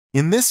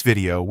In this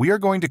video, we are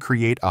going to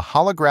create a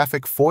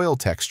holographic foil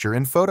texture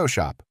in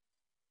Photoshop.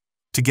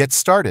 To get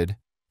started,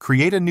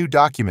 create a new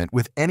document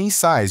with any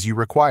size you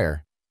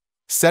require,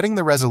 setting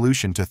the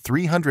resolution to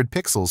 300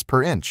 pixels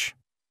per inch.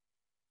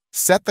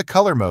 Set the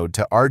color mode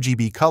to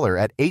RGB color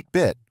at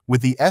 8-bit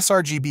with the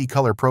sRGB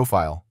color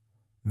profile,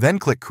 then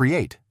click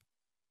Create.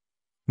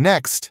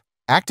 Next,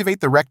 activate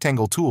the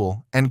Rectangle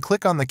tool and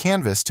click on the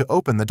canvas to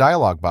open the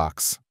dialog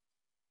box.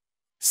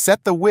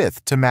 Set the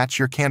width to match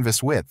your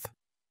canvas width.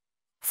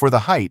 For the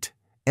height,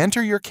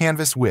 enter your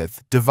canvas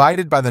width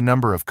divided by the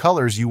number of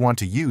colors you want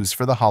to use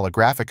for the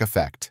holographic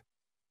effect.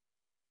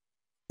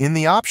 In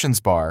the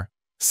Options bar,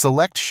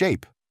 select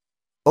Shape.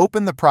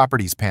 Open the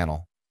Properties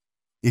panel.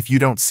 If you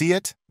don't see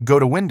it, go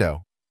to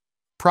Window,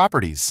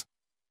 Properties.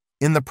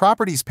 In the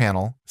Properties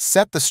panel,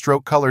 set the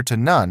stroke color to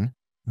None,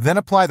 then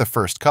apply the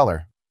first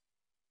color.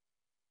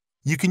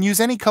 You can use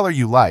any color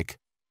you like,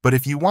 but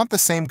if you want the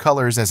same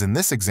colors as in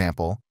this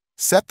example,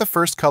 set the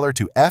first color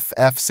to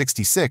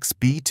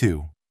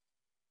FF66B2.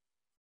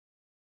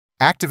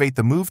 Activate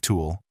the Move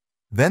tool,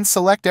 then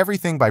select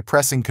everything by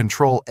pressing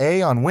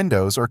Ctrl-A on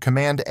Windows or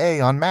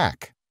Command-A on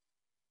Mac.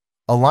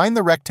 Align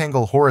the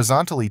rectangle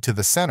horizontally to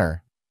the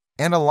center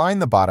and align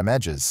the bottom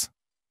edges.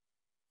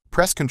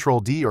 Press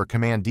Ctrl-D or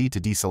Command-D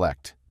to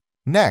deselect.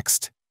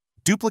 Next,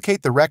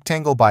 duplicate the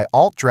rectangle by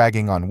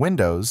Alt-dragging on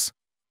Windows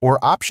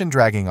or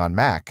Option-dragging on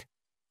Mac,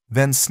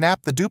 then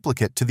snap the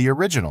duplicate to the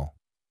original.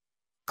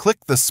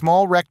 Click the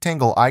small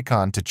rectangle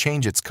icon to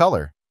change its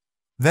color,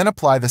 then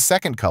apply the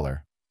second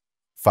color,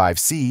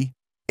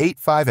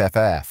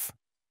 5C85FF.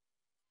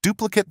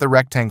 Duplicate the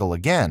rectangle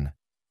again,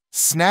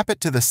 snap it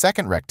to the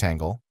second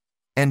rectangle,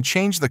 and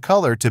change the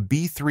color to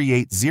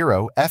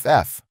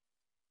B380FF.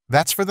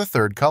 That's for the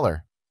third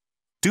color.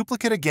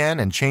 Duplicate again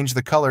and change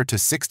the color to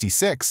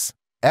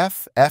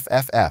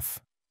 66FFFF.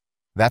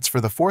 That's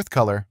for the fourth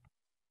color.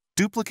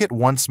 Duplicate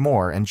once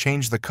more and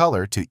change the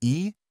color to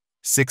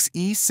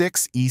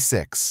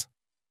E6E6E6.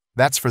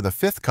 That's for the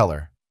fifth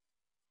color.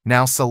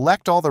 Now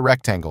select all the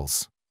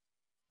rectangles.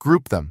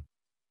 Group them.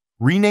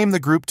 Rename the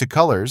group to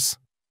Colors,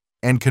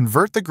 and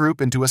convert the group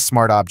into a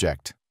smart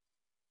object.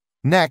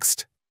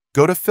 Next,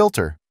 go to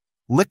Filter,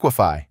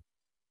 Liquify.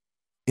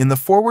 In the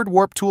Forward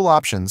Warp tool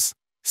options,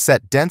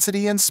 set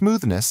Density and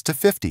Smoothness to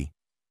 50.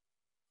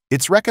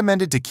 It's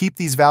recommended to keep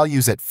these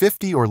values at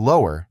 50 or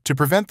lower to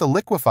prevent the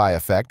liquify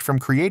effect from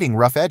creating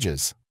rough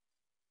edges.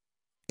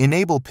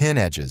 Enable Pin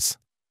Edges,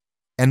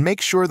 and make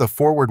sure the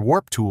Forward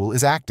Warp tool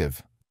is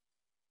active.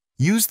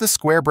 Use the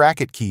square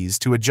bracket keys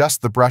to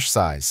adjust the brush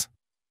size.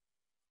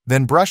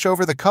 Then brush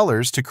over the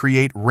colors to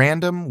create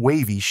random,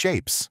 wavy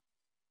shapes.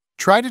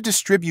 Try to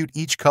distribute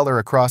each color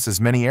across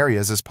as many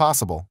areas as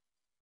possible.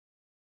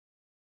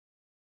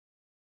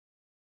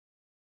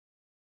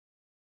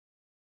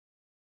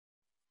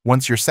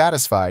 Once you're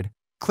satisfied,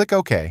 click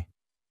OK.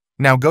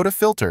 Now go to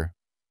Filter,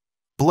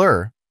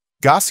 Blur,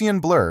 Gaussian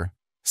Blur,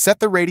 set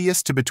the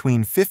radius to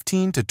between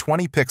 15 to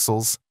 20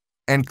 pixels,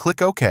 and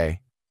click OK.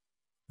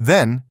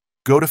 Then,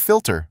 go to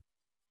Filter,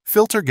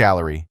 Filter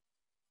Gallery,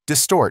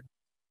 Distort,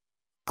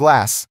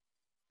 Glass,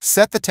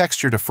 set the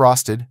texture to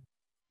Frosted,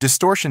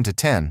 Distortion to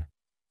 10,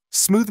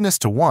 Smoothness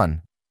to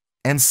 1,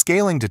 and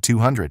Scaling to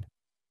 200.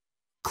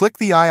 Click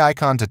the eye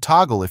icon to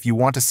toggle if you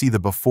want to see the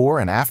before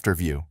and after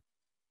view.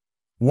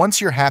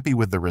 Once you're happy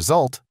with the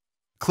result,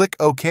 click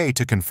OK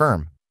to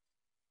confirm.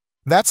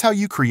 That's how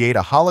you create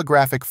a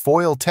holographic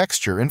foil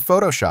texture in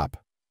Photoshop.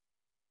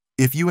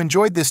 If you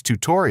enjoyed this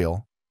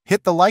tutorial,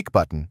 hit the like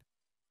button.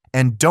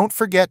 And don't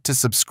forget to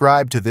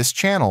subscribe to this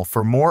channel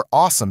for more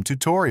awesome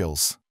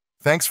tutorials.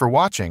 Thanks for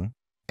watching,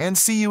 and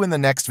see you in the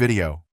next video.